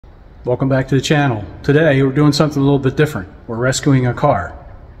Welcome back to the channel. Today we're doing something a little bit different. We're rescuing a car.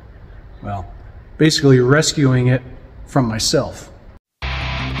 Well, basically rescuing it from myself.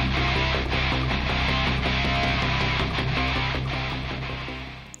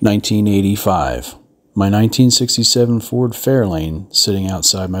 (1985) My 1967 Ford Fairlane sitting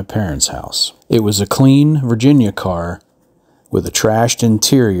outside my parents' house. It was a clean Virginia car with a trashed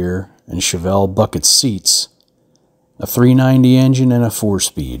interior and Chevelle bucket seats, a 390 engine and a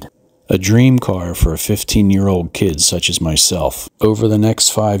 4-speed. A dream car for a 15-year-old kid such as myself. Over the next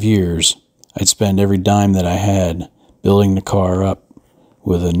 5 years, I'd spend every dime that I had building the car up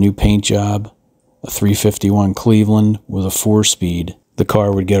with a new paint job, a 351 Cleveland with a 4-speed. The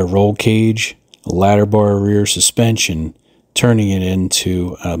car would get a roll cage, a ladder bar rear suspension, turning it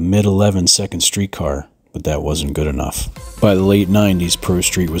into a mid-11 second street car, but that wasn't good enough. By the late 90s, Pro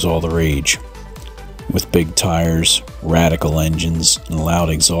Street was all the rage. With big tires, radical engines, and loud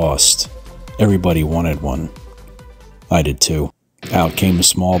exhaust. Everybody wanted one. I did too. Out came the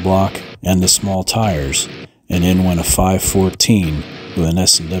small block and the small tires, and in went a 514 with an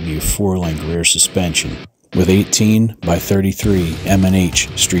S&W 4-link rear suspension, with 18 by 33 M&H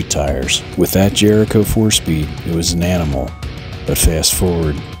street tires. With that Jericho 4-speed, it was an animal. But fast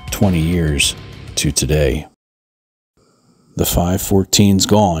forward 20 years to today. The 514's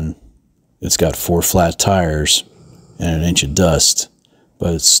gone. It's got 4 flat tires and an inch of dust,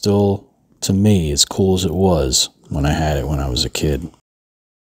 but it's still, to me, as cool as it was when I had it when I was a kid.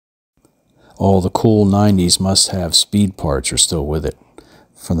 All the cool 90s must-have speed parts are still with it,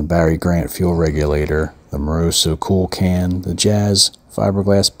 from the Barry Grant fuel regulator, the Moroso cool can, the Jazz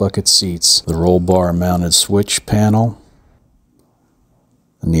fiberglass bucket seats, the roll bar mounted switch panel,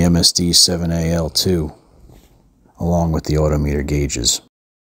 and the MSD 7AL2, along with the odometer gauges.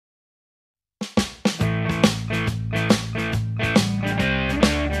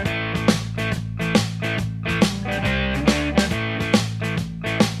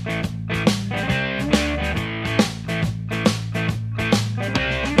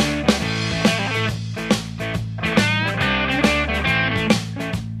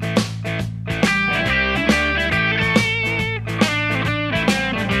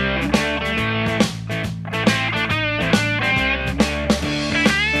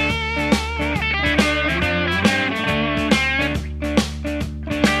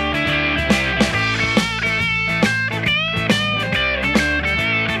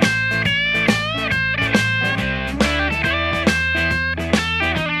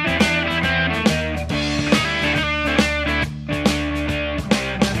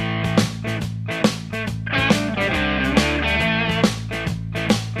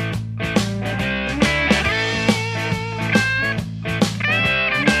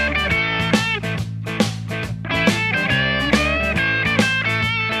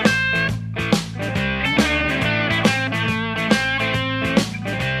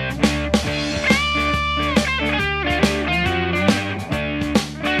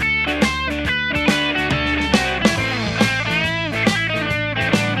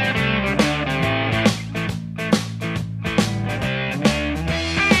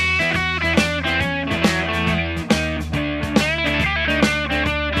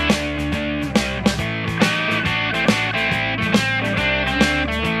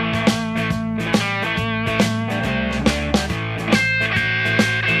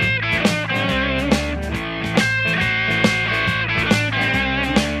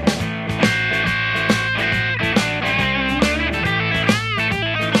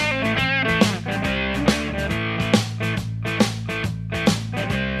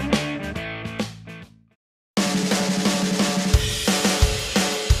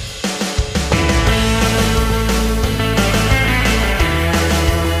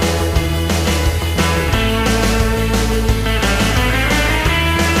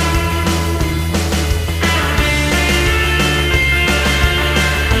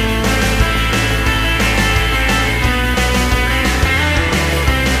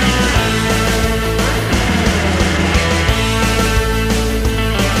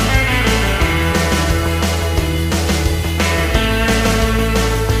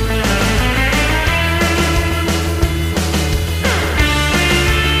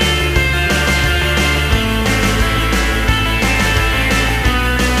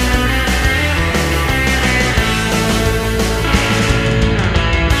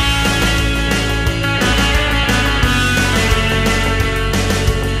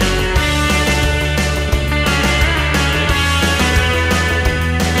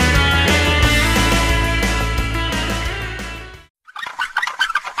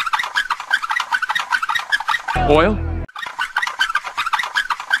 Oil?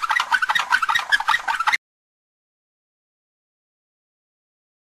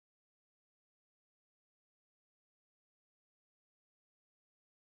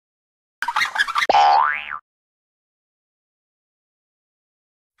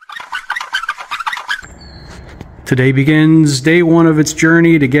 Today begins day one of its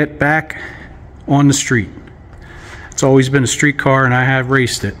journey to get back on the street. It's always been a street car, and I have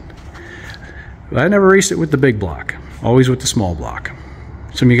raced it. But I never raced it with the big block, always with the small block.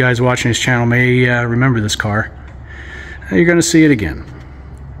 Some of you guys watching this channel may remember this car. You're going to see it again.